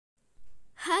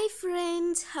Hi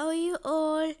friends, how are you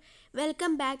all?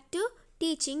 Welcome back to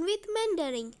Teaching with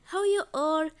Mentoring. How are you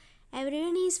all?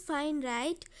 Everyone is fine,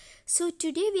 right? So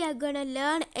today we are gonna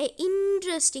learn an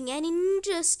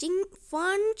interesting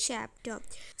fun chapter.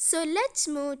 So let's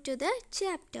move to the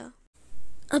chapter.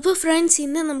 അപ്പോൾ friends,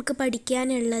 ഇന്ന് നമുക്ക്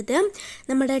പഠിക്കാനുള്ളത്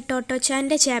നമ്മുടെ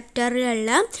ടോട്ടോച്ചാൻ്റെ ചാപ്റ്ററിലുള്ള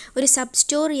ഒരു sub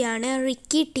സ്റ്റോറിയാണ്.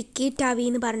 Ricky tikki ടവി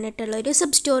എന്ന് പറഞ്ഞിട്ടുള്ള ഒരു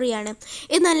സബ് സ്റ്റോറിയാണ്.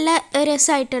 ഇത് നല്ല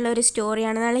രസമായിട്ടുള്ള ഒരു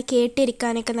സ്റ്റോറിയാണ്. നല്ല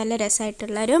കേട്ടിരിക്കാനൊക്കെ നല്ല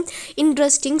രസമായിട്ടുള്ളൊരു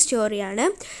ഇൻട്രസ്റ്റിംഗ് സ്റ്റോറിയാണ്.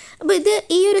 അപ്പോൾ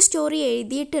ഈ ഒരു സ്റ്റോറി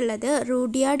എഴുതിയിട്ടുള്ളത്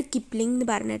റൂഡിയാർഡ് കിപ്ലിംഗ്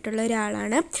എന്ന് പറഞ്ഞിട്ടുള്ള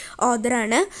ഒരാളാണ്,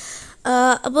 ഓഥറാണ്.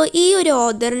 അപ്പോൾ ഈ ഒരു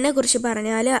ഓഥറിനെ കുറിച്ച്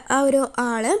പറഞ്ഞാൽ ആ ഒരു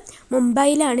ആൾ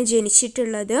മുംബൈയിലാണ്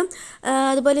ജനിച്ചിട്ടുള്ളത്.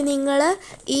 അതുപോലെ നിങ്ങൾ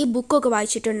ഈ ബുക്കൊക്കെ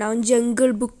വായിച്ചിട്ടുണ്ടാവും,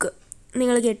 ജംഗിൾ ബുക്ക്.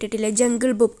 നിങ്ങൾ കേട്ടിട്ടില്ലേ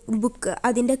ജംഗിൾ ബുക്ക്?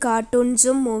 അതിൻ്റെ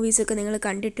കാർട്ടൂൺസും മൂവീസൊക്കെ നിങ്ങൾ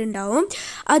കണ്ടിട്ടുണ്ടാവും.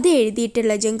 അത്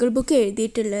ജംഗിൾ ബുക്ക്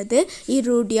എഴുതിയിട്ടുള്ളത് ഈ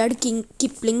റൂഡിയാർഡ്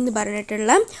കിപ്ലിംഗ് എന്ന്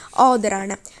പറഞ്ഞിട്ടുള്ള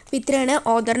ഓഥറാണ്. അപ്പോൾ ഇത്രയാണ്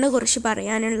ഓഥറിനെ കുറിച്ച്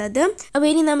പറയാനുള്ളത്. അപ്പോൾ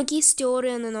ഇനി നമുക്ക് ഈ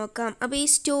സ്റ്റോറി ഒന്ന് നോക്കാം. അപ്പോൾ ഈ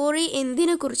സ്റ്റോറി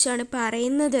എന്തിനെ കുറിച്ചാണ്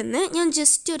പറയുന്നതെന്ന് ഞാൻ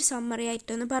ജസ്റ്റ് ഒരു സമ്മറി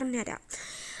ആയിട്ടൊന്ന് പറഞ്ഞുതരാം.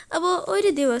 അപ്പോൾ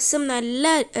ഒരു ദിവസം നല്ല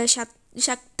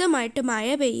ശക്തമായിട്ട് മഴ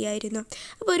പെയ്യായിരുന്നു.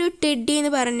 അപ്പോൾ ഒരു ടെഡി എന്ന്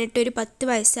പറഞ്ഞിട്ട് ഒരു 10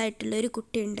 വയസ്സായിട്ടുള്ള ഒരു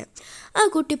കുട്ടിയുണ്ട്. ആ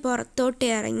കുട്ടി പുറത്തോട്ട്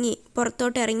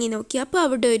ഇറങ്ങി നോക്കി. അപ്പോൾ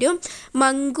അവിടെ ഒരു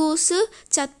മംഗൂസ്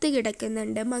ചത്ത്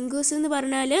കിടക്കുന്നുണ്ട്. മംഗൂസ് എന്ന്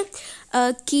പറഞ്ഞാൽ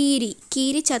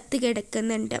കീരി ചത്ത്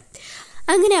കിടക്കുന്നുണ്ട്.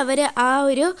 അങ്ങനെ അവർ ആ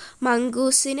ഒരു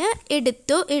മംഗൂസിനെ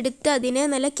എടുത്ത് അതിന്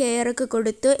നല്ല കെയറൊക്കെ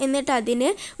കൊടുത്തു. എന്നിട്ട്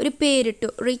അതിന് ഒരു പേരിട്ടു,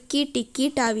 റിക്കി ടിക്കി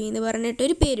ടവി എന്ന്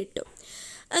പറഞ്ഞിട്ടൊരു പേരിട്ടു.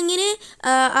 അങ്ങനെ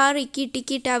ആ റിക്കി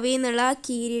ടിക്കി ടവി എന്നുള്ള ആ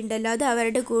കീരി ഉണ്ടല്ലോ, അത്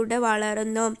അവരുടെ കൂടെ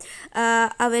വളർന്നു.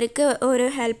 അവർക്ക് ഓരോ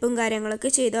ഹെൽപ്പും കാര്യങ്ങളൊക്കെ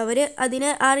ചെയ്തു. അതിന്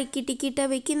ആ റിക്കി ടിക്കി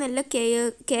ടവിക്ക് നല്ല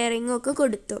കെയറിങ്ങും ഒക്കെ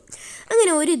കൊടുത്തു.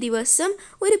 അങ്ങനെ ഒരു ദിവസം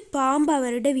ഒരു പാമ്പ്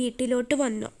അവരുടെ വീട്ടിലോട്ട്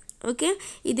വന്നു. ഓക്കെ,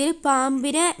 ഇതിൽ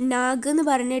പാമ്പിനെ നാഗ് എന്ന്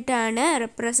പറഞ്ഞിട്ടാണ്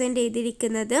റെപ്രസെൻ്റ്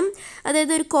ചെയ്തിരിക്കുന്നത്.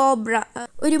 അതായത് ഒരു കോബ്ര,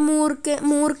 ഒരു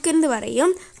മൂർക്കൻ എന്ന് പറയും.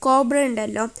 കോബ്ര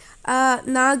ഉണ്ടല്ലോ,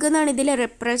 നാഗ് എന്നാണ് ഇതിൽ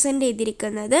റെപ്രസെൻ്റ്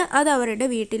ചെയ്തിരിക്കുന്നത്. അത് അവരുടെ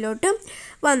വീട്ടിലോട്ട്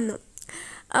വന്നു.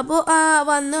 അപ്പോൾ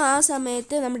ആ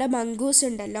സമയത്ത് നമ്മുടെ മംഗൂസ്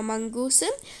ഉണ്ടല്ലോ,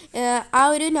 ആ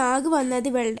ഒരു നാഗ് വന്നത്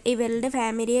ഇവരുടെ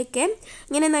ഫാമിലിയൊക്കെ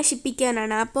ഇങ്ങനെ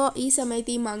നശിപ്പിക്കാനാണ്. അപ്പോൾ ഈ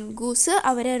സമയത്ത് ഈ മംഗൂസ്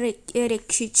അവരെ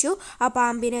രക്ഷിച്ചു. ആ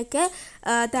പാമ്പിനൊക്കെ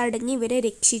തടഞ്ഞ് ഇവരെ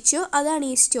രക്ഷിച്ചു. അതാണ്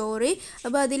ഈ സ്റ്റോറി.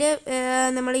 അപ്പോൾ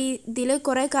നമ്മൾ ഇതിൽ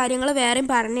കുറേ കാര്യങ്ങൾ വേറെയും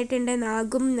പറഞ്ഞിട്ടുണ്ട്.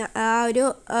 നാഗും ആ ഒരു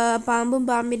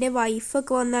പാമ്പിൻ്റെ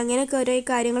വൈഫൊക്കെ വന്ന് അങ്ങനെയൊക്കെ ഓരോ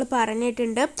കാര്യങ്ങൾ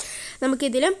പറഞ്ഞിട്ടുണ്ട്.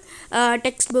 നമുക്കിതിൽ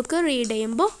ടെക്സ്റ്റ് ബുക്ക് റീഡ്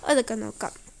ചെയ്യുമ്പോൾ അതൊക്കെ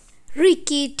നോക്കാം.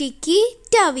 Rikki Tikki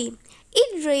Tawi. It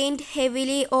rained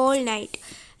heavily all night.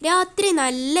 രാത്രി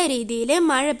നല്ല രീതിയിൽ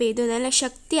മഴ പെയ്തു, നല്ല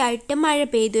ശക്തിയായിട്ട് മഴ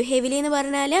പെയ്തു. ഹെവിലി എന്ന്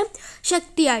പറഞ്ഞാൽ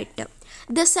ശക്തിയായിട്ട്.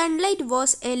 The sunlight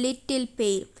was a little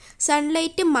pale.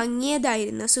 Sunlight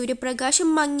മങ്ങിയതായിരുന്നു, സൂര്യപ്രകാശം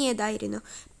മങ്ങിയതായിരുന്നു.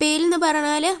 പെയിൽ എന്ന്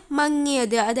പറഞ്ഞാൽ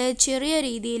മങ്ങിയത്, അതായത് ചെറിയ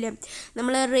രീതിയിൽ.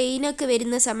 നമ്മൾ റെയിനൊക്കെ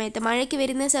വരുന്ന സമയത്ത്, മഴയ്ക്ക്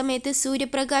വരുന്ന സമയത്ത്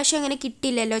സൂര്യപ്രകാശം അങ്ങനെ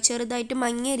കിട്ടില്ലല്ലോ, ചെറുതായിട്ട്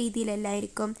മങ്ങിയ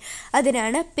രീതിയിലല്ലായിരിക്കും.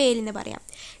 അതിനാണ് പെയിൽ എന്ന് പറയാം.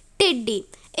 Teddy,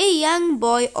 A young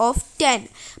boy of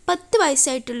 10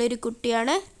 വയസ്സായിട്ടുള്ളൊരു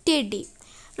കുട്ടിയാണ് teddy.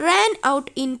 Rann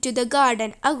out in to the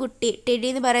garden. ആ കുട്ടി, ടെഡി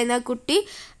എന്ന് പറയുന്ന ആ കുട്ടി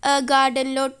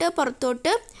ഗാർഡനിലോട്ട്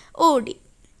പുറത്തോട്ട് ഓടി.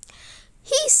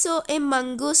 He so A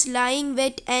mongoose lying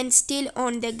wet and still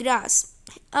on the grass.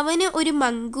 അവന് ഒരു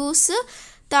മംഗൂസ്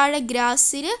താഴെ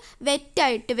ഗ്രാസിൽ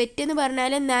വെറ്റെന്ന്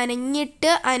പറഞ്ഞാൽ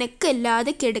നനഞ്ഞിട്ട്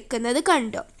അനക്കമില്ലാതെ കിടക്കുന്നത്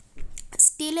കണ്ടു.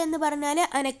 സ്റ്റിൽ എന്ന് പറഞ്ഞാൽ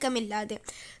അനക്കമില്ലാതെ.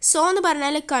 സോ എന്ന്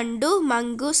പറഞ്ഞാൽ കണ്ടു.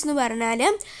 മംഗൂസ്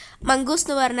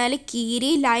എന്ന് പറഞ്ഞാൽ കീരി.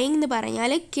 ലൈങ് എന്ന്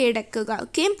പറഞ്ഞാൽ കിടക്കുക.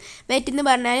 ഓക്കെ, വെറ്റ് എന്ന്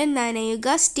പറഞ്ഞാൽ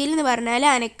നനയുക. സ്റ്റിൽ എന്ന് പറഞ്ഞാൽ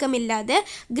അനക്കമില്ലാതെ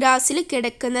ഗ്രാസിൽ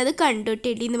കിടക്കുന്നത് കണ്ടു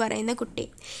ടെഡി എന്ന് പറയുന്ന കുട്ടി.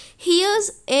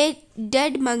 Here's A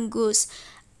dead mongoose.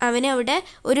 അവനവിടെ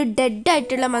ഒരു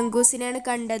ഡെഡായിട്ടുള്ള മംഗൂസിനാണ്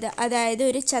കണ്ടത്. അതായത്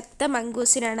ഒരു ചത്ത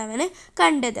മംഗൂസിനാണ് അവന്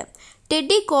കണ്ടത്.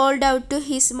 Teddy called out to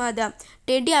his mother.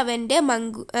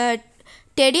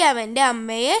 Teddy അവൻ്റെ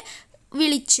അമ്മയെ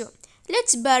വിളിച്ചു.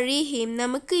 Let's bury him.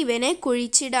 നമുക്ക് ഇവനെ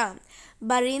കുഴിച്ചിടാം.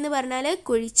 ബറി എന്ന് പറഞ്ഞാൽ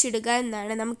കുഴിച്ചിടുക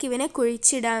എന്നാണ്. നമുക്കിവനെ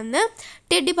കുഴിച്ചിടാമെന്ന്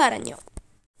ടെഡി പറഞ്ഞു.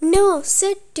 No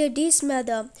Z Teddy's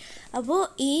mother. അപ്പോൾ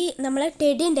ഈ നമ്മളെ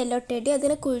ടെഡി ഉണ്ടല്ലോ, ടെഡി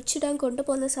അതിനെ കുഴിച്ചിടാൻ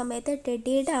കൊണ്ടുപോകുന്ന സമയത്ത്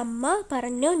ടെഡിയുടെ അമ്മ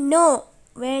പറഞ്ഞു നോ,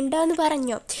 വേണ്ട എന്ന്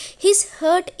പറഞ്ഞു. His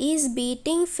heart is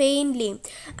beating faintly.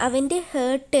 അവൻ്റെ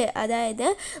ഹേർട്ട്, അതായത്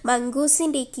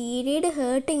മംഗൂസിൻ്റെ കീരിയുടെ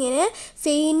ഹേർട്ട് ഇങ്ങനെ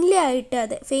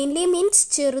ഫെയിൻലി മീൻസ്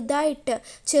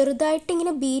ചെറുതായിട്ട്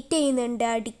ഇങ്ങനെ ബീറ്റ് ചെയ്യുന്നുണ്ട്,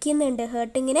 അടിക്കുന്നുണ്ട്.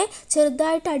 ഹേർട്ട് ഇങ്ങനെ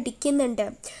ചെറുതായിട്ട് അടിക്കുന്നുണ്ട്.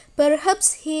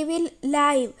 പെർഹപ്സ് ഹി വിൽ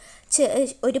ലൈവ്.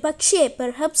 ഒരു പക്ഷേ,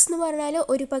 പെർഹപ്സ് എന്ന് പറഞ്ഞാൽ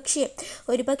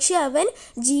ഒരു പക്ഷേ അവൻ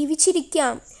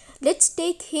ജീവിച്ചിരിക്കാം. Let's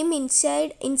take him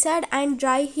inside and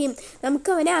dry him.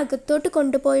 നമുക്ക് അവനെ അകത്തോട്ട്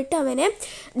കൊണ്ടുപോയിട്ട് അവനെ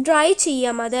ഡ്രൈ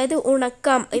ചെയ്യാം, അതായത്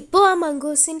ഉണക്കാം. ഇപ്പോൾ ആ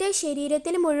മംഗൂസിൻ്റെ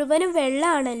ശരീരത്തിൽ മുഴുവനും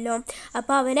വെള്ളമാണല്ലോ,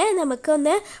 അപ്പോൾ അവനെ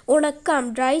നമുക്കൊന്ന് ഉണക്കാം,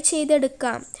 ഡ്രൈ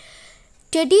ചെയ്തെടുക്കാം.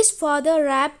 Teddy's father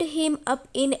wrapped him up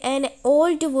in an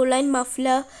old woolen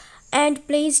muffler and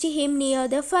placed him near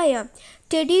the fire.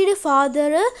 ടെഡിയുടെ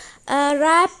father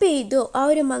rap ചെയ്തു, ആ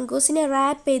ഒരു മംഗൂസിനെ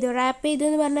റാപ്പ് ചെയ്തു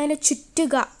എന്ന് പറഞ്ഞാൽ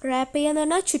ചുറ്റുക. റാപ്പ് ചെയ്യുക എന്ന്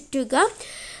പറഞ്ഞാൽ ചുറ്റുക.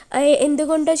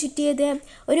 എന്തുകൊണ്ടാണ് ചുറ്റിയത്?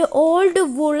 ഒരു ഓൾഡ്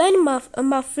വുളൻ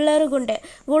മഫ്ലർ കൊണ്ട്.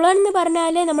 വുളൻ എന്ന്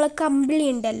പറഞ്ഞാൽ നമ്മൾ കമ്പിളി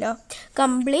ഉണ്ടല്ലോ,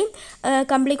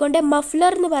 കമ്പിളി കൊണ്ട്.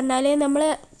 മഫ്ലർ എന്ന് പറഞ്ഞാൽ നമ്മൾ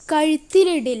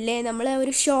കഴുത്തിലിടില്ലേ, നമ്മൾ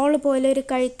ഒരു ഷോൾ പോലെ ഒരു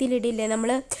കഴുത്തിലിടില്ലേ, നമ്മൾ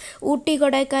ഊട്ടി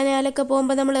കൊടൈക്കനാലൊക്കെ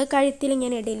പോകുമ്പോൾ നമ്മൾ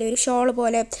കഴുത്തിലിങ്ങനെ ഇടില്ലേ ഒരു ഷോൾ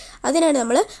പോലെ, അതിനാണ്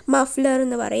നമ്മൾ മഫ്ലർ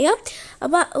എന്ന് പറയുക.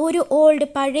 അപ്പോൾ ഒരു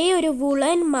പഴയ ഒരു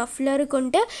വുളൻ മഫ്ലർ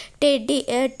കൊണ്ട്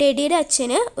ടെഡിയുടെ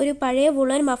അച്ഛന് ഒരു പഴയ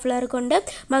വുളൻ മഫ്ലർ കൊണ്ട്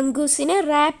മംഗൂസിനെ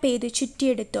റാപ്പ് ചെയ്തു,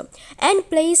 ചുറ്റിയെടുത്തു. And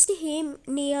placed him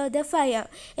near the fire.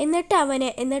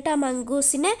 എന്നിട്ട് ആ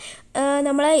മംഗൂസിനെ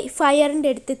നമ്മൾ ഫയറിൻ്റെ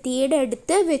അടുത്ത്, തീയുടെ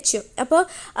അടുത്ത് വെച്ചു. അപ്പോൾ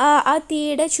ആ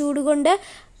തീയുടെ ചൂട് കൊണ്ട്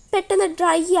പെട്ടെന്ന്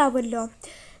ഡ്രൈ ആവുമല്ലോ.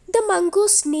 The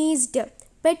mongoose സ്നീസ്ഡ്.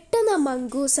 പെട്ടെന്ന്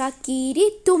മംഗൂസ് ആ കീരി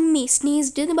തുമ്മി.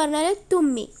 സ്നീസ്ഡ് എന്ന് പറഞ്ഞാൽ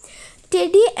തുമ്മി.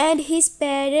 Teddy and his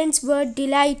parents where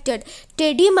delighted.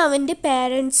 ടെഡിയും അവൻ്റെ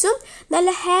പേരൻസും നല്ല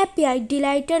ഹാപ്പിയായി.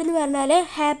 ഡിലൈറ്റഡ് എന്ന് പറഞ്ഞാൽ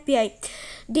ഹാപ്പിയായി.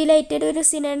 ഡിലൈറ്റഡ് ഒരു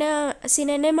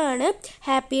സിനനമാണ്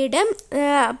ഹാപ്പിയുടെ.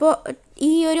 അപ്പോൾ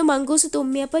ഈ ഒരു മംഗൂസ്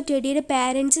തുമ്മിയപ്പോൾ ടെഡിയുടെ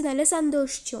പാരൻസ് നല്ല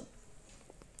സന്തോഷിച്ചു.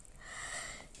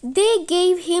 They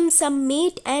gave him some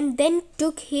meat and then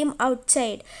took him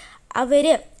outside.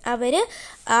 അവർ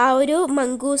ആ ഒരു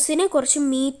മംഗൂസിന് കുറച്ച്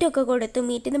മീറ്റൊക്കെ കൊടുത്തു.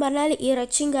 മീറ്റ് എന്ന് പറഞ്ഞാൽ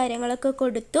ഇറച്ചിയും കാര്യങ്ങളൊക്കെ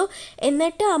കൊടുത്തു.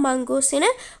 എന്നിട്ട് ആ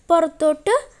മംഗൂസിനെ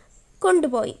പുറത്തോട്ട്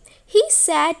കൊണ്ടുപോയി. He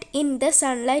sat in the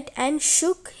sunlight and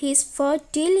shook his fur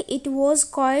till it was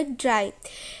quite dry.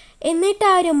 എന്നിട്ട്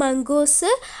ആ ഒരു മംഗൂസ്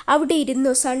അവിടെ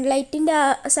ഇരുന്നു,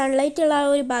 സൺലൈറ്റുള്ള ആ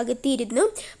ഒരു ഭാഗത്ത് ഇരുന്നു.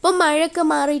 അപ്പോൾ മഴയൊക്കെ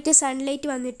മാറിയിട്ട് സൺലൈറ്റ്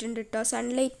വന്നിട്ടുണ്ട് കേട്ടോ.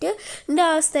 സൺലൈറ്റിൻ്റെ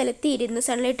ആ സ്ഥലത്ത് ഇരുന്നു,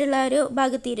 സൺലൈറ്റുള്ള ആ ഒരു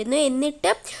ഭാഗത്ത് ഇരുന്നു.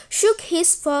 എന്നിട്ട് shook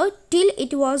his fir till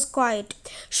it was quiet.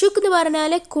 Shook എന്ന്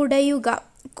പറഞ്ഞാൽ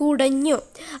കുടഞ്ഞു.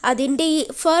 അതിൻ്റെ ഈ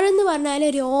ഫർ എന്ന് പറഞ്ഞാൽ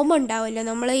രോമം ഉണ്ടാവുമല്ലോ,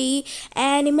 നമ്മൾ ഈ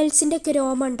ആനിമൽസിൻ്റെ ഒക്കെ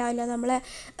രോമം ഉണ്ടാവില്ല, നമ്മളെ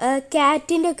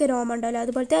ക്യാറ്റിൻ്റെ ഒക്കെ രോമം ഉണ്ടാവില്ല,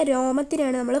 അതുപോലത്തെ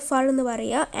രോമത്തിനാണ് നമ്മൾ ഫർ എന്ന്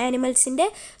പറയുക. ആനിമൽസിൻ്റെ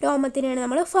രോമത്തിനാണ്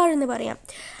നമ്മൾ ഫർ എന്ന് പറയാം.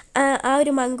 ആ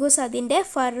ഒരു മംഗൂസ്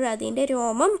അതിൻ്റെ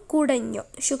രോമം കുടഞ്ഞു.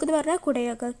 ഷുക്ക് എന്ന് പറഞ്ഞാൽ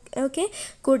കുടയൊക്കെ, ഓക്കെ,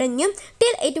 കുടഞ്ഞു.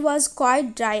 Till it was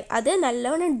quite dry. അത്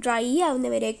നല്ലവണ്ണം ഡ്രൈ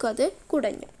ആവുന്നവരേക്കും അത്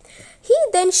കുടഞ്ഞു. He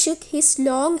then shook his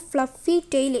long fluffy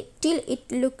tail till it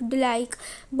looked like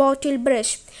bottle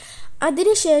brush.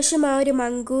 അതിനുശേഷം ആ ഒരു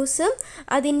മംഗൂസ്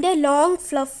അതിൻ്റെ ലോങ്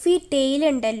ഫ്ലഫി ടെയിൽ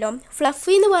ഉണ്ടല്ലോ,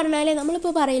 ഫ്ലഫി എന്ന് പറഞ്ഞാൽ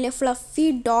നമ്മളിപ്പോൾ പറയില്ലേ ഫ്ലഫി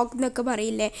ഡോഗ് എന്നൊക്കെ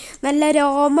പറയില്ലേ, നല്ല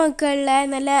രോമമൊക്കെ ഉള്ള,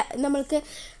 നല്ല നമ്മൾക്ക്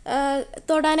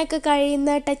തൊടാനൊക്കെ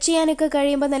കഴിയുന്ന, ടച്ച് ചെയ്യാനൊക്കെ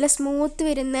കഴിയുമ്പോൾ നല്ല സ്മൂത്ത്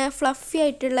വരുന്ന ഫ്ലഫി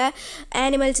ആയിട്ടുള്ള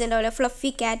ആനിമൽസ് ഉണ്ടാവില്ലേ,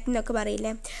 ഫ്ലഫി ക്യാറ്റ് എന്നൊക്കെ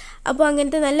പറയില്ലേ. അപ്പോൾ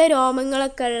അങ്ങനത്തെ നല്ല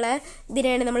രോമങ്ങളൊക്കെ ഉള്ള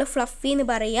ഇതിനാണ് നമ്മൾ ഫ്ലഫി എന്ന്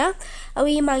പറയുക.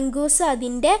 അപ്പോൾ ഈ മംഗൂസ്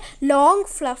അതിൻ്റെ ലോങ്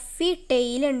ഫ്ലഫി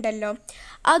ടെയിൽ ഉണ്ടല്ലോ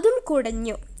അതും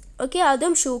കുടഞ്ഞു. ഓക്കെ,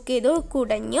 അതും ഷൂക്ക് ചെയ്തു,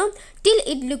 കുടഞ്ഞു. Till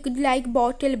it looked like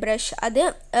bottle brush. അത്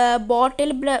ബോട്ടിൽ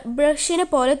ബ്രഷിനെ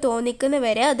പോലെ തോന്നിക്കുന്ന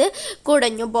വരെ അത്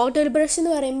കുടഞ്ഞു. ബോട്ടിൽ ബ്രഷ്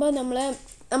എന്ന് പറയുമ്പോൾ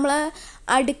നമ്മളെ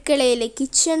അടുക്കളയിൽ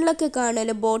കിച്ചണിലൊക്കെ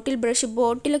കാണുമല്ലോ ബോട്ടിൽ ബ്രഷ്,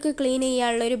 ബോട്ടിലൊക്കെ ക്ലീൻ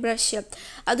ചെയ്യാനുള്ളൊരു ബ്രഷ്.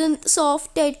 അതും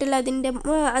സോഫ്റ്റ് ആയിട്ടുള്ള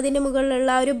അതിൻ്റെ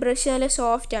മുകളിലുള്ള ആ ഒരു ബ്രഷ് നല്ല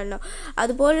സോഫ്റ്റ് ആണല്ലോ,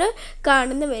 അതുപോലെ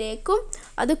കാണുന്നവരേക്കും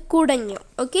അത് കുടഞ്ഞു.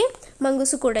 ഓക്കെ,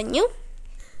 മംഗൂസ് കുടഞ്ഞു.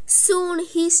 Soon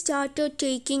he started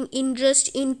taking interest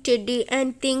in Teddy and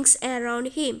things around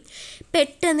him.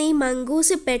 പെട്ടെന്ന് ഈ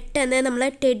മംഗൂസ് നമ്മളെ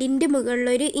ടെഡിൻ്റെ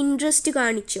മുകളിലൊരു ഇൻട്രസ്റ്റ്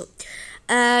കാണിച്ചു.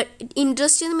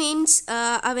 ഇൻട്രസ്റ്റ് മീൻസ്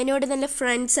അവനോട് നല്ല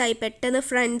പെട്ടെന്ന്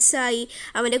ഫ്രണ്ട്സായി,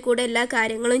 അവൻ്റെ കൂടെ എല്ലാ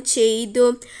കാര്യങ്ങളും ചെയ്തു.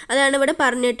 അതാണ് ഇവിടെ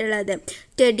പറഞ്ഞിട്ടുള്ളത്.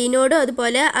 ടെഡിനോടും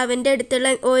അതുപോലെ അവൻ്റെ അടുത്തുള്ള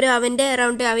അവൻ്റെ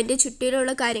അറൗണ്ട്, അവൻ്റെ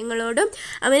ചുറ്റിലുള്ള കാര്യങ്ങളോടും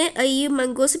അവന് ഈ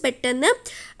മംഗൂസ് പെട്ടെന്ന്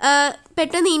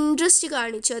ഇൻട്രസ്റ്റ്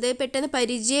കാണിച്ചു, അതായത് പെട്ടെന്ന്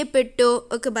പരിചയപ്പെട്ടു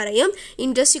ഒക്കെ പറയും.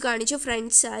 ഇൻട്രസ്റ്റ് കാണിച്ചു,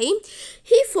 ഫ്രണ്ട്സായി.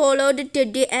 He followed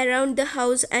teddy around the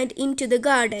house and in to the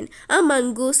garden. ആ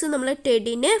മംഗൂസ് നമ്മളെ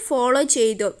ടെഡിനെ ഫോളോ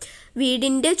ചെയ്തു,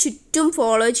 വീടിൻ്റെ ചുറ്റും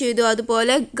ഫോളോ ചെയ്തു.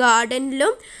 അതുപോലെ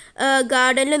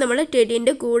ഗാർഡനിലും നമ്മൾ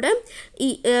ടെഡിൻ്റെ കൂടെ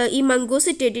ഈ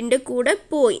മംഗൂസ് ടെഡിൻ്റെ കൂടെ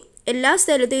പോയി. എല്ലാ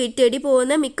സ്ഥലത്തും ഈ ടെഡി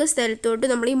പോകുന്ന മിക്ക സ്ഥലത്തോട്ടും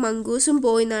നമ്മൾ ഈ മംഗൂസും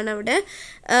പോയി എന്നാണ് അവിടെ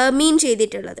മീൻ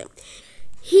ചെയ്തിട്ടുള്ളത്.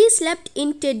 He slept in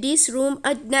Teddy's room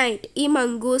at night. ഈ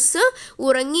മംഗൂസ്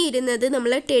ഉറങ്ങിയിരുന്നത്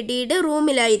നമ്മളെ ടെഡിയുടെ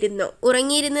റൂമിലായിരുന്നു.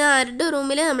 ഉറങ്ങിയിരുന്നത് ആരുടെ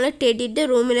റൂമിൽ? നമ്മളെ ടെഡിയുടെ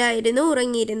റൂമിലായിരുന്നു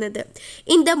ഉറങ്ങിയിരുന്നത്.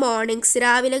 In the mornings,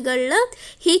 രാവിലെകളിൽ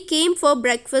he came four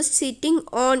breakfast sitting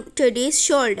on Teddy's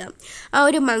shoulder. ആ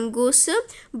ഒരു മംഗൂസ്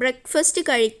ബ്രേക്ക്ഫാസ്റ്റ്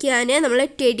കഴിക്കാൻ നമ്മളെ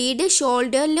ടെഡിയുടെ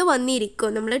ഷോൾഡറിൽ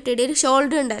വന്നിരിക്കും. നമ്മളെ ടെഡിയുടെ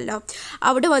ഷോൾഡർ ഉണ്ടല്ലോ,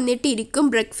 അവിടെ വന്നിട്ട് ഇരിക്കും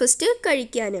ബ്രേക്ക്ഫാസ്റ്റ്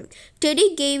കഴിക്കാൻ. Teddy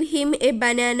gave him A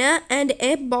banana and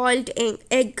A boiled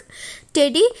egg.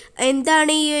 Teddy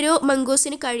എന്താണ് ഈ ഒരു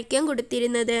മംഗൂസിന് കഴിക്കാൻ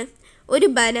കൊടുത്തിരുന്നത്? ഒരു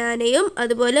ബനാനയും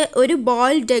അതുപോലെ ഒരു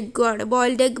ബോയിൽഡ് എഗ്ഗുമാണ്.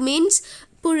 ബോയിൽഡ് എഗ് മീൻസ്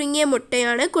പുഴുങ്ങിയ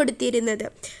മുട്ടയാണ് കൊടുത്തിരുന്നത്.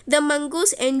 The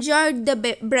mongoose enjoyed the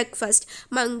breakfast.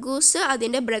 Mongoose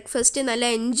അതിൻ്റെ ബ്രേക്ക്ഫാസ്റ്റ് നല്ല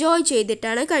എൻജോയ്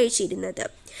ചെയ്തിട്ടാണ് കഴിച്ചിരുന്നത്.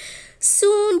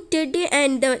 Soon teddy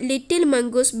and the little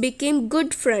mongoose became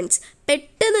good friends.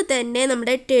 പെട്ടെന്ന് തന്നെ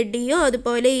നമ്മുടെ ടെഡിയും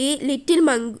അതുപോലെ ഈ ലിറ്റിൽ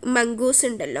മംഗൂസ്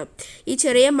ഉണ്ടല്ലോ, ഈ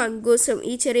ചെറിയ മംഗൂസും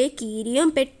ഈ ചെറിയ കീരിയും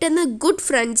പെട്ടെന്ന് ഗുഡ്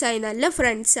ഫ്രണ്ട്സായി, നല്ല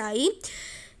ഫ്രണ്ട്സായി.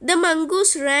 The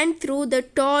mongoose Rann through the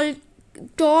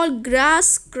toll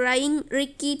grass crying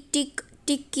Ricky ടിക്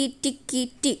ടിക്കി ടിക്കി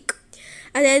ടിക്.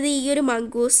 അതായത് ഈ ഒരു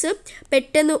മംഗൂസ്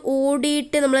പെട്ടെന്ന്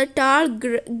ഓടിയിട്ട് നമ്മൾ ടാൾ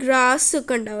ഗ്രാസ്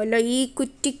ഒക്കെ ഉണ്ടാവുമല്ലോ, ഈ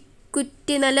കുറ്റി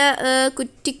നല്ല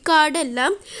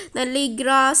കുറ്റിക്കാടെല്ലാം നല്ല ഈ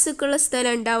ഗ്രാസൊക്കെ ഉള്ള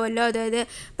സ്ഥലം ഉണ്ടാവുമല്ലോ, അതായത്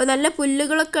ഇപ്പോൾ നല്ല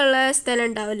പുല്ലുകളൊക്കെ ഉള്ള സ്ഥലം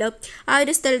ഉണ്ടാവുമല്ലോ, ആ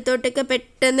ഒരു സ്ഥലത്തോട്ടൊക്കെ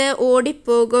പെട്ടെന്ന്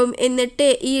ഓടിപ്പോകും. എന്നിട്ട്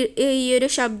ഈ ഒരു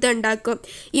ശബ്ദം ഉണ്ടാക്കും,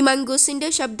 ഈ മംഗൂസിൻ്റെ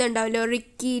ശബ്ദം ഉണ്ടാവുമല്ലോ,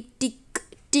 റിക്കി ടിക്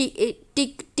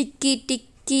ടിക് ടിക്കി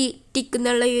ടിക്കി ടിക്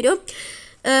എന്നുള്ള ഈ ഒരു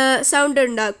സൗണ്ട്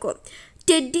ഉണ്ടാക്കും.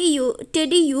 Teddy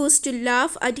used to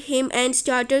laugh at him and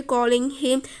started calling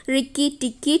him Rikki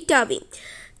Tikki Tawi.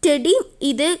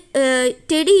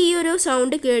 Teddy ഈ ഒരു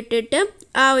സൗണ്ട് കേട്ടിട്ട്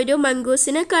ആ ഒരു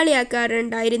മംഗൂസിനെ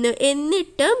കളിയാക്കാറുണ്ടായിരുന്നു.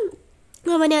 എന്നിട്ട്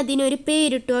അവൻ അതിനൊരു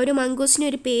പേരിട്ടു, ഒരു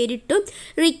മംഗൂസിനൊരു പേരിട്ടു,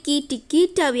 റിക്കി ടിക്കി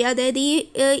ടവി. അതായത്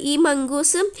ഈ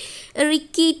മംഗൂസ്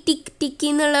റിക്കി ടിക്കി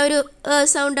എന്നുള്ള ഒരു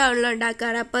സൗണ്ടാണല്ലോ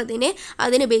ഉണ്ടാക്കാറ്. അപ്പോൾ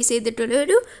അതിനെ ബേസ് ചെയ്തിട്ടുള്ള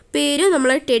ഒരു പേര്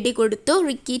നമ്മൾ ടെഡി കൊടുത്തു,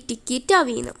 റിക്കി ടിക്കി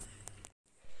ടവിന്ന്.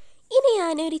 ഇനി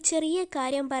ഞാനൊരു ചെറിയ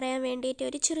കാര്യം പറയാൻ വേണ്ടിയിട്ട്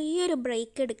ഒരു ചെറിയൊരു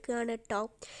ബ്രേക്ക് എടുക്കുകയാണ് കേട്ടോ.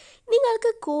 നിങ്ങൾക്ക്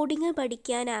കോഡിങ്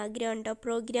പഠിക്കാൻ ആഗ്രഹമുണ്ടോ?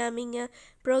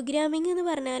 പ്രോഗ്രാമിംഗ് എന്ന്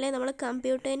പറഞ്ഞാൽ നമ്മൾ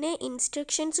കമ്പ്യൂട്ടറിന്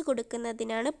ഇൻസ്ട്രക്ഷൻസ്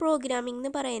കൊടുക്കുന്നതിനാണ് പ്രോഗ്രാമിംഗ്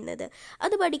എന്ന് പറയുന്നത്.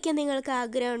 അത് പഠിക്കാൻ നിങ്ങൾക്ക്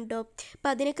ആഗ്രഹമുണ്ടോ? അപ്പോൾ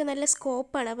അതിനൊക്കെ നല്ല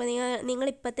സ്കോപ്പാണ്. അപ്പോൾ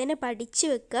നിങ്ങളിപ്പോൾ തന്നെ പഠിച്ചു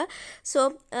വെക്കുക. സോ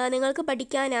നിങ്ങൾക്ക്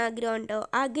പഠിക്കാൻ ആഗ്രഹമുണ്ടോ?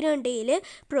 ആഗ്രഹമുണ്ടെങ്കിൽ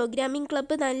പ്രോഗ്രാമിംഗ്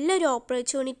ക്ലബ്ബ് നല്ലൊരു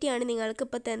ഓപ്പർച്യൂണിറ്റിയാണ്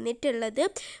നിങ്ങൾക്കിപ്പോൾ തന്നിട്ടുള്ളത്.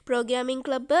 പ്രോഗ്രാമിംഗ്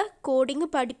ക്ലബ്ബ് കോഡിങ്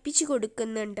പഠിപ്പിച്ച്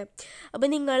കൊടുക്കുന്നുണ്ട്. അപ്പോൾ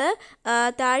നിങ്ങൾ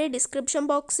താഴെ ഡിസ്ക്രിപ്ഷൻ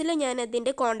ബോക്സിൽ ഞാൻ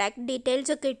അതിൻ്റെ കോൺടാക്ട്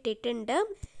ഡീറ്റെയിൽസ് ഒക്കെ ഇട്ടിട്ടുണ്ട്.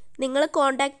 നിങ്ങൾ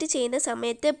കോൺടാക്റ്റ് ചെയ്യുന്ന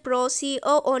സമയത്ത്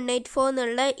PROCO184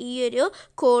 എന്നുള്ള ഈ ഒരു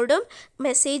കോഡും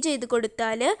മെസ്സേജ് ചെയ്ത്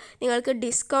കൊടുത്താൽ നിങ്ങൾക്ക്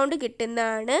ഡിസ്കൗണ്ട്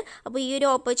കിട്ടുന്നതാണ്. അപ്പോൾ ഈ ഒരു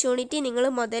ഓപ്പർച്യൂണിറ്റി നിങ്ങൾ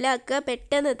മുതലാക്കുക,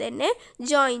 പെട്ടെന്ന് തന്നെ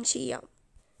ജോയിൻ ചെയ്യാം.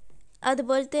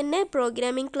 അതുപോലെ തന്നെ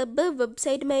പ്രോഗ്രാമിംഗ് ക്ലബ്ബ്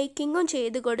വെബ്സൈറ്റ് മേക്കിങ്ങും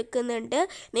ചെയ്ത് കൊടുക്കുന്നുണ്ട്.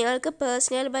 നിങ്ങൾക്ക്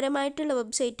പേഴ്സണൽ പരമായിട്ടുള്ള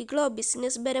വെബ്സൈറ്റുകളോ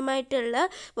ബിസിനസ് പരമായിട്ടുള്ള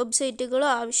വെബ്സൈറ്റുകളോ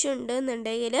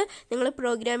ആവശ്യമുണ്ടെന്നുണ്ടെങ്കിൽ നിങ്ങൾ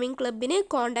പ്രോഗ്രാമിംഗ് ക്ലബ്ബിനെ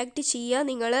കോൺടാക്റ്റ് ചെയ്യുക.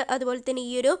 നിങ്ങൾ അതുപോലെ തന്നെ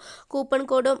ഈ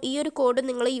ഒരു കോഡും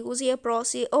നിങ്ങൾ യൂസ് ചെയ്യുക,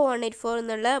 PROCO184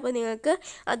 എന്നുള്ള. അപ്പോൾ നിങ്ങൾക്ക്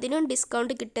അതിനും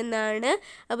ഡിസ്കൗണ്ട് കിട്ടുന്നതാണ്.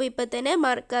 അപ്പോൾ ഇപ്പോൾ തന്നെ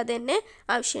മറക്കാതെ തന്നെ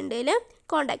ആവശ്യമുണ്ടെങ്കിൽ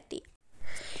കോൺടാക്റ്റ് ചെയ്യുക.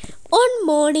 One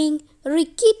morning,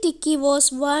 Rikki Tikki was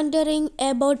wandering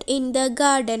about in the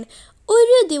garden.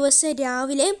 ഒരു ദിവസം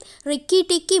രാവിലെ Ricky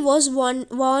tikki was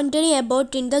wandering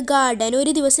about in the garden.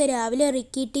 ഒരു ദിവസം രാവിലെ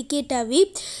റിക്കി ടിക്കി ടവി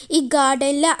ഈ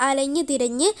ഗാർഡനിൽ അലഞ്ഞ്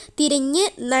തിരിഞ്ഞ്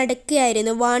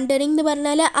നടക്കുകയായിരുന്നു. വാണ്ടറിങ് എന്ന്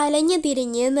പറഞ്ഞാൽ അലഞ്ഞ്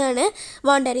തിരിഞ്ഞ് എന്നാണ്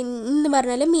വാണ്ടറിങ് എന്ന്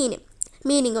പറഞ്ഞാൽ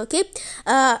മീനിങ്. ഓക്കെ,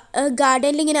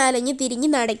 ഗാർഡനിൽ ഇങ്ങനെ അലഞ്ഞ്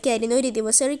തിരിഞ്ഞ് നടക്കുകയായിരുന്നു ഒരു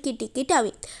ദിവസം Ricky tikki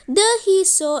ടവി. The he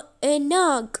so A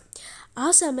Nag. ആ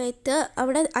സമയത്ത്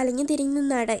അവിടെ അലഞ്ഞു തിരിഞ്ഞ്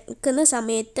നടക്കുന്ന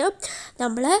സമയത്ത്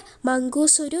നമ്മൾ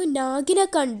മംഗൂസ് ഒരു നാഗിനെ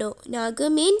കണ്ടു. നാഗ്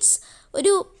മീൻസ്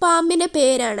ഒരു പാമ്പിൻ്റെ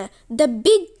പേരാണ്. ദ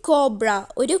ബിഗ് കോബ്ര,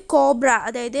 ഒരു കോബ്ര,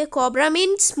 അതായത് കോബ്ര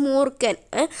മീൻസ് മൂർഖൻ.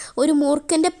 ഒരു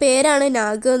മൂർഖൻ്റെ പേരാണ്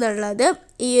നാഗ് എന്നുള്ളത്.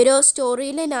 ഈ ഒരു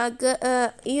സ്റ്റോറിയിൽ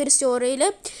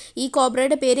ഈ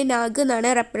കോബ്രയുടെ പേര് നാഗ്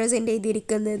എന്നാണ് റെപ്രസെൻ്റ്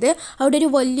ചെയ്തിരിക്കുന്നത്. അവിടെ ഒരു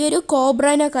വലിയൊരു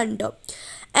കോബ്രനെ കണ്ടു.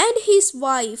 ആൻഡ് ഹിസ്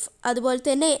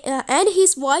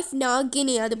വൈഫ്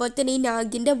നാഗിനി, അതുപോലെ തന്നെ ഈ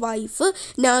നാഗിൻ്റെ വൈഫ്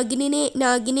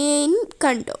നാഗിനെയും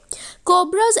കണ്ടു.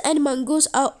 Cobras and mongoose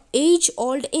R age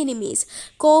old enemies.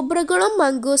 കോബ്രകളും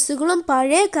മംഗൂസുകളും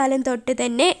പഴയ കാലം തൊട്ട്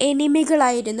തന്നെ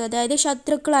എനിമികളായിരുന്നു, അതായത്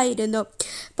ശത്രുക്കളായിരുന്നു.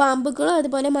 പാമ്പുകളും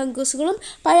അതുപോലെ മംഗൂസുകളും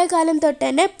പഴയ കാലം തൊട്ട്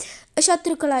തന്നെ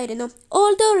ശത്രുക്കളായിരുന്നു.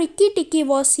 Although Ricky tikki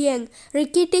was young.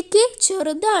 Ricky tikki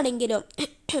ചെറുതാണെങ്കിലും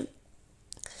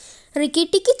റിക്കി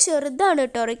ടിക്കി ചെറുതാണ്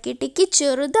കേട്ടോ. റിക്കി ടിക്കി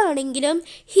ചെറുതാണെങ്കിലും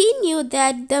he knew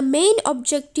that the main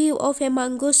objective of a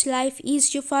mongoose life is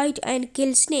to fight and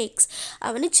kill snakes.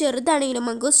 അവന് ചെറുതാണെങ്കിലും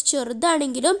മംഗൂസ്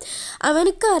ചെറുതാണെങ്കിലും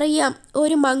അവനക്കറിയാം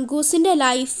ഒരു മംഗൂസിൻ്റെ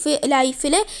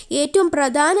ലൈഫിൽ ഏറ്റവും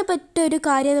പ്രധാനപ്പെട്ട ഒരു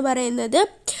കാര്യം എന്ന് പറയുന്നത്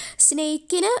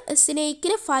സ്നേക്കിനെ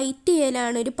ഫൈറ്റ്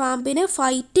ചെയ്യലാണ്, ഒരു പാമ്പിനെ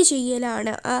ഫൈറ്റ്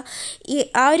ചെയ്യലാണ്.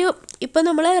 ആ ഒരു ഇപ്പം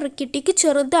നമ്മൾ റിക്കി ടിക്കി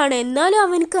ചെറുതാണ്, എന്നാലും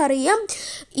അവനക്കറിയാം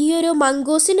ഈ ഒരു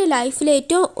മംഗൂസിൻ്റെ ലൈഫിൽ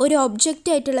ഏറ്റവും ഒരു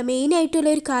ഒബ്ജക്റ്റായിട്ടുള്ള മെയിനായിട്ടുള്ള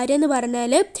ഒരു കാര്യം എന്ന്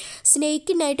പറഞ്ഞാൽ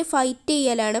സ്നേക്കിനായിട്ട് ഫൈറ്റ്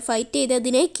ചെയ്യലാണ്, ഫൈറ്റ് ചെയ്ത്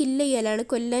അതിനെ കില്ല് ചെയ്യലാണ്,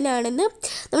 കൊല്ലലാണെന്ന്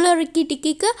നമ്മൾ റിക്കി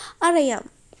ടിക്കിക്ക് അറിയാം.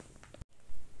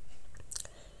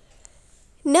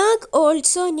 Nag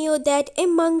also knew that a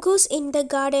mongoose in the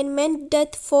garden meant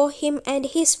death for him and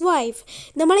his wife.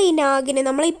 നമ്മൾ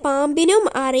ഈ പാമ്പിനും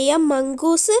അറിയാം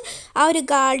മംഗൂസ് ആ ഒരു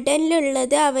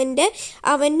ഗാർഡനിലുള്ളത്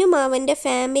അവനും അവൻ്റെ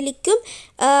ഫാമിലിക്കും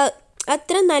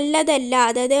അത്ര നല്ലതല്ല,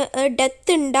 അതായത്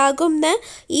ഡെത്ത് ഉണ്ടാകുമെന്ന്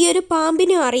ഈ ഒരു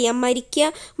പാമ്പിനും അറിയാം,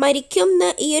 മരിക്കുമെന്ന്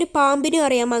ഈ ഒരു പാമ്പിനും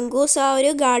അറിയാം. മംഗൂസ് ആ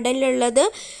ഒരു ഗാർഡനിലുള്ളത്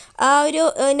ആ ഒരു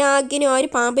നാഗിനും ആ ഒരു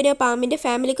പാമ്പിൻ്റെ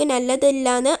ഫാമിലിക്കും നല്ലതല്ല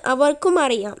എന്ന് അവർക്കും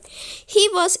അറിയാം. He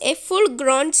was a full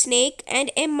grown snake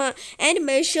and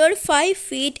measured 5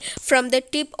 feet from the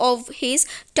tip of his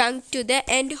tongue to the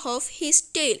end of his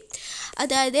tail.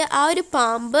 അതായത് ആ ഒരു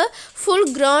പാമ്പ് ഫുൾ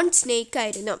ഗ്രോൺ സ്നേക്ക്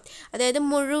ആയിരുന്നു, അതായത്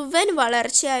മുഴുവൻ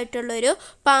വളർച്ചയായിട്ടുള്ളൊരു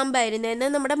പാമ്പായിരുന്നു.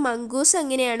 എന്നാൽ നമ്മുടെ മംഗൂസ്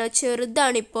എങ്ങനെയാണോ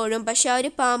ചെറുതാണ് ഇപ്പോഴും, പക്ഷെ ആ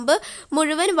ഒരു പാമ്പ്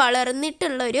മുഴുവൻ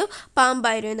വളർന്നിട്ടുള്ളൊരു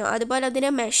പാമ്പായിരുന്നു. അതുപോലെ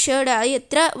അതിനെ മെഷേർഡ് ആയി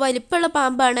എത്ര വലിപ്പമുള്ള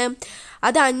പാമ്പാണ്,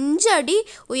 അത് 5 അടി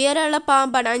ഉയരമുള്ള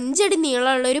പാമ്പാണ്, 5 അടി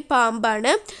നീളമുള്ളൊരു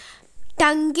പാമ്പാണ്.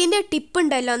 ടങ്കിൻ്റെ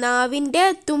ടിപ്പുണ്ടല്ലോ, നാവിൻ്റെ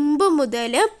തുമ്പ്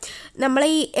മുതൽ നമ്മളെ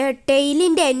ഈ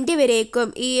ടെയിലിൻ്റെ എൻഡ് വരേക്കും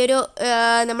ഈ ഒരു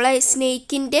നമ്മളെ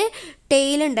സ്നേക്കിൻ്റെ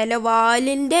ടെയിലുണ്ടല്ലോ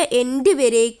വാലിൻ്റെ എൻഡ്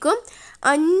വരേക്കും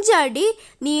 5 അടി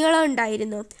നീളം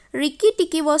ഉണ്ടായിരുന്നു. Ricky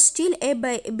tikki was still A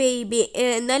baby.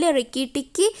 എന്നാൽ റിക്കി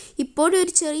ടിക്കി ഇപ്പോഴും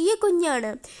ഒരു ചെറിയ കുഞ്ഞാണ്.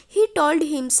 ഹി ടോൾഡ്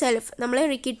ഹിംസെൽഫ്, നമ്മളെ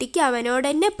റിക്കി ടിക്കി അവനോട്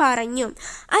തന്നെ പറഞ്ഞു,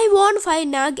 I won't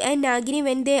fight Nag and Nagini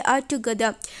when they are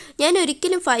together. ഞാൻ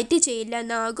ഒരിക്കലും ഫൈറ്റ് ചെയ്യില്ല,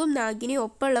 നാഗും നാഗിനിയും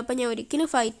ഒപ്പമുള്ളപ്പോൾ ഞാൻ ഒരിക്കലും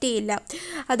ഫൈറ്റ് ചെയ്യില്ല.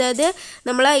 അതായത്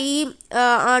നമ്മളെ ഈ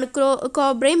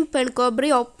കോബ്രയും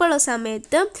പെൺകോബ്രയും ഒപ്പമുള്ള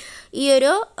സമയത്ത് ഈ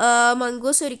ഒരു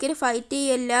മംഗൂസ് ഒരിക്കലും ഫൈറ്റ്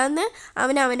ചെയ്യില്ല എന്ന്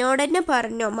അവനോട് തന്നെ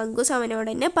പറഞ്ഞു, മംഗൂസ് അവനോട്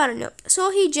തന്നെ പറഞ്ഞു. So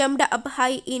he jumped up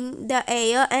high in the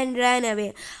air and ran away.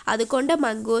 അതുകൊണ്ട്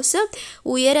മംഗൂസ്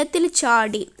ഉയരത്തിൽ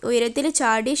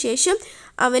ചാടി ശേഷം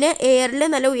അവന് എയറിൽ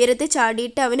നല്ല ഉയരത്തിൽ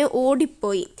ചാടിയിട്ട് അവന്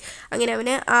ഓടിപ്പോയി. അങ്ങനെ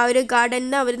അവന് ആ ഒരു ഗാർഡനിൽ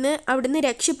നിന്ന് അവിടുന്ന്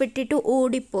രക്ഷപ്പെട്ടിട്ട്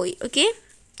ഓടിപ്പോയി. ഓക്കെ,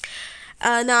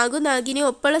 നാഗും നാഗിനിയും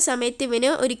ഒപ്പമുള്ള സമയത്ത് ഇവന്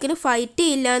ഒരിക്കലും ഫൈറ്റ്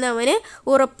ചെയ്യില്ല എന്ന് അവന്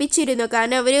ഉറപ്പിച്ചിരുന്നു.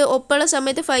 കാരണം അവർ ഒപ്പമുള്ള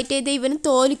സമയത്ത് ഫൈറ്റ് ചെയ്ത് ഇവന്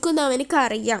തോൽക്കുമെന്ന് അവനക്ക്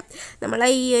അറിയാം, നമ്മളെ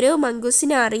ഈ ഒരു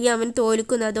മംഗൂസിനെ അറിയാം അവൻ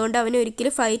തോൽക്കുന്നു. അതുകൊണ്ട് അവന്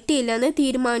ഒരിക്കലും ഫൈറ്റ് ചെയ്യില്ല എന്ന്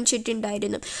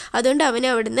തീരുമാനിച്ചിട്ടുണ്ടായിരുന്നു. അതുകൊണ്ട് അവൻ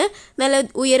അവിടുന്ന് നല്ല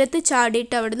ഉയരത്ത്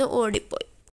ചാടിയിട്ട് അവിടുന്ന് ഓടിപ്പോയി.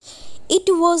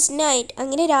 ഇറ്റ് വാസ് നൈറ്റ്,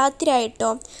 അങ്ങനെ രാത്രി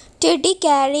ആയിട്ടോ. Teddy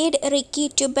carried Ricky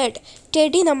to bed.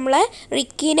 Teddy നമ്മളെ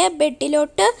റിക്കിനെ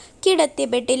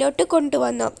ബെഡിലോട്ട്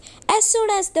കൊണ്ടുവന്നു. As soon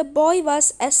as the boy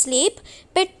was asleep,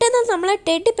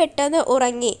 teddy പെട്ടെന്ന്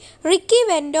ഉറങ്ങി. Ricky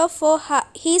went of for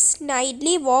his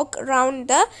knightly walk round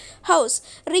the house.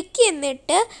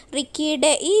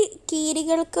 റിക്കിയുടെ ഈ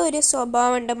കീരികൾക്ക് ഒരു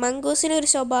സ്വഭാവമുണ്ട്, മംഗൂസിന് ഒരു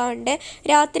സ്വഭാവമുണ്ട്,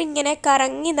 രാത്രി ഇങ്ങനെ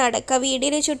കറങ്ങി നടക്കുക,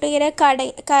 വീടിന് ചുറ്റും ഇങ്ങനെ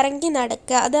കറങ്ങി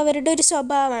നടക്കുക, അത് അവരുടെ ഒരു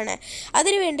സ്വഭാവമാണ്.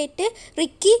 അതിന് വേണ്ടിയിട്ട്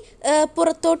റിക്കി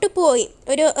പുറത്തോട്ട് പോയി,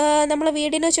 നമ്മളെ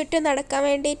വീടിന് ചുറ്റും നടക്കാൻ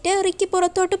വേണ്ടിയിട്ട് റിക്കി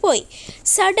പുറത്തോട്ട് പോയി.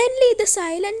 Suddenly the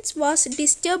silence was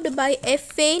disturbed by A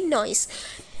ഫെയിൻ noise.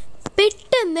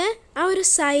 പെട്ടെന്ന് ആ ഒരു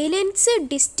സൈലൻസ്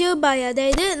ഡിസ്റ്റർബായി,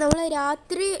 അതായത് നമ്മൾ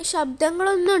രാത്രി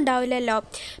ശബ്ദങ്ങളൊന്നും ഉണ്ടാവില്ലല്ലോ,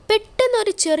 പെട്ടെന്ന്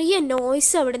ഒരു ചെറിയ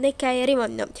നോയ്സ് അവിടുന്ന് കയറി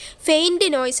വന്നു. ഫെയിൻറ്റ്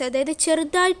നോയ്സ്, അതായത്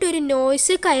ചെറുതായിട്ടൊരു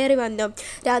നോയ്സ് കയറി വന്നു.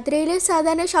 രാത്രിയിൽ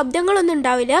സാധാരണ ശബ്ദങ്ങളൊന്നും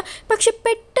ഉണ്ടാവില്ല, പക്ഷെ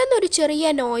പെട്ടെന്നൊരു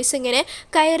ചെറിയ നോയ്സ് ഇങ്ങനെ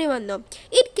കയറി വന്നു.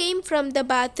 It came from the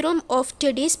bathroom of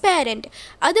Teddy's parent.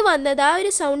 ആ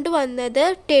ഒരു സൗണ്ട് വന്നത്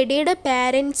ടെഡിയുടെ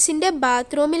പാരൻസിൻ്റെ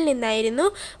ബാത്റൂമിൽ നിന്നായിരുന്നു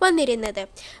വന്നിരുന്നത്.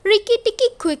 Ricky tikki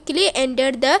quickly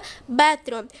entered the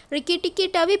bathroom. Ricky tikki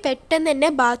ടവി പെട്ടെന്ന് തന്നെ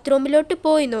ബാത്റൂമിലോട്ട്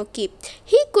പോയി നോക്കി.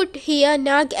 He could here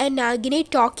Nag and Nagini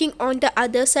talking on the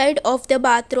other side of the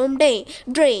bathroom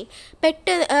drain.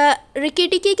 Ricky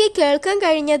ടിക്കിക്ക് കേൾക്കാൻ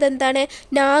കഴിഞ്ഞത് എന്താണ്?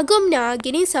 നാഗും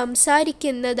നാഗിനി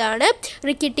സംസാരിക്കുന്നതാണ്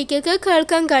റിക്കി ടിക്കിക്ക്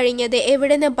കേൾക്കാൻ കഴിഞ്ഞത്.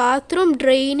 എവിടെ നിന്ന്? ബാത്റൂം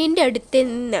ഡ്രെയിനിൻ്റെ അടുത്ത്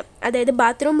നിന്ന്. അതായത്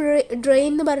ബാത്റൂം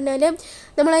ഡ്രെയിൻ എന്ന് പറഞ്ഞാൽ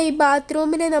നമ്മളെ ഈ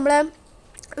ബാത്റൂമിൽ നമ്മളെ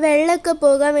വെള്ളമൊക്കെ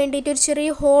പോകാൻ വേണ്ടിയിട്ട് ഒരു ചെറിയ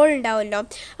ഹോൾ ഉണ്ടാവുമല്ലോ,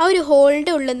 ആ ഒരു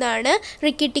ഹോളിൻ്റെ ഉള്ളിൽ നിന്നാണ്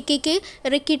റിക്കി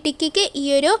ടിക്കിക്ക് ഈ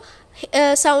ഒരു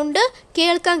സൗണ്ട്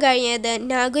കേൾക്കാൻ കഴിഞ്ഞത്,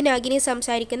 നാഗിനി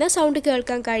സംസാരിക്കുന്ന സൗണ്ട്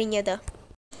കേൾക്കാൻ കഴിഞ്ഞത്.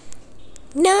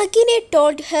 നാഗിനെ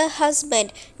ടോൾഡ് ഹെർ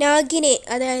ഹസ്ബൻഡ്. നാഗിനെ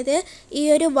അതായത് ഈ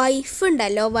ഒരു വൈഫ്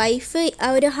ഉണ്ടല്ലോ, വൈഫ് ആ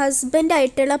ഒരു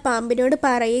ഹസ്ബൻഡായിട്ടുള്ള പാമ്പിനോട്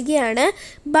പറയുകയാണ്,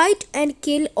 byte and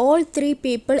kill all 3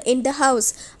 people in the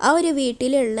house. ആ ഒരു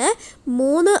വീട്ടിലുള്ള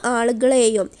 3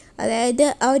 ആളുകളെയും, അതായത്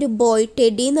ആ ഒരു ബോയ്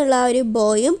ടെഡി എന്നുള്ള ആ ഒരു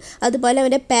ബോയും അതുപോലെ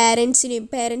അവൻ്റെ പേരൻസ്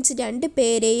 2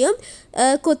 പേരെയും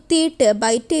കൊത്തിയിട്ട്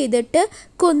ബൈറ്റ് ചെയ്തിട്ട്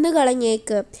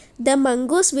കൊന്നുകളഞ്ഞേക്ക്. The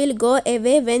mongoose will go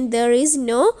away when there is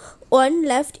no one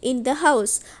left in the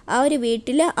house. ആ ഒരു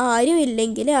വീട്ടിൽ ആരും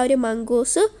ഇല്ലെങ്കിൽ ആ ഒരു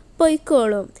mongoose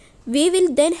പൊയ്ക്കോളും. We will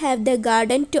then have the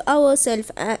garden to our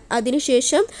self.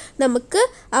 അതിനുശേഷം നമുക്ക്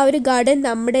ആ ഒരു ഗാർഡൻ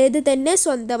നമ്മുടേത് തന്നെ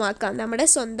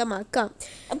സ്വന്തമാക്കാം.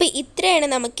 അപ്പോൾ ഇത്രയാണ്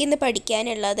നമുക്കിന്ന്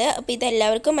പഠിക്കാനുള്ളത്. അപ്പോൾ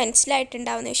ഇതെല്ലാവർക്കും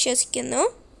മനസ്സിലായിട്ടുണ്ടാവുമെന്ന് വിശ്വസിക്കുന്നു.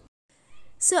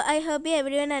 So I hope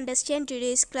everyone understand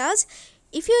today's class.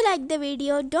 If you like the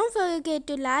video, don't forget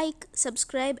to like,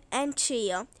 subscribe and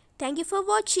share. Thank you for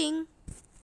watching.